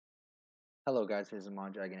Hello, guys. This is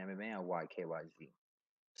Mondragon MMA at YKYZ.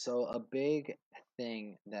 So, a big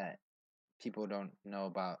thing that people don't know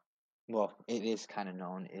about, well, it is kind of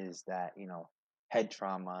known, is that, head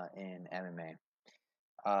trauma in MMA.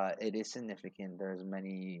 It is significant. There's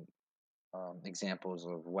many examples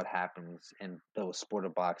of what happens in the sport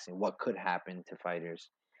of boxing, what could happen to fighters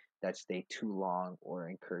that stay too long or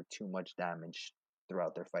incur too much damage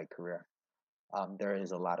throughout their fight career. There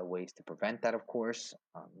is a lot of ways to prevent that, of course.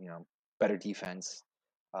 Better defense,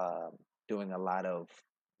 um, doing a lot of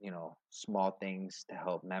small things to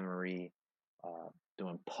help memory, uh,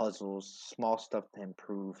 doing puzzles, small stuff to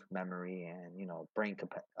improve memory and brain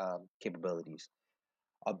capabilities.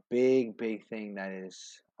 A big thing that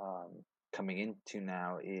is coming into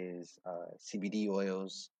now is CBD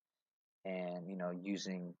oils and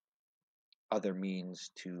using other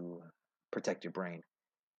means to protect your brain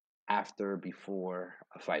after before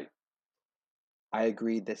a fight. I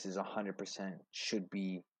agree this is 100% should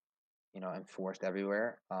be, enforced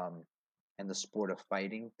everywhere. In the sport of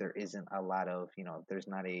fighting, there isn't a lot of, there's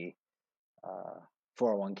not a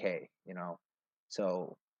 401k,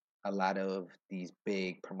 so a lot of these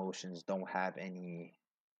big promotions don't have any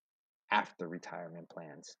after retirement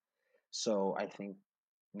plans. So I think,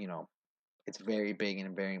 you know, it's very big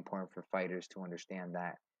and very important for fighters to understand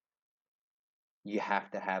that you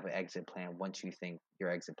have to have an exit plan once you think your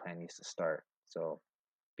exit plan needs to start. So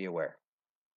be aware.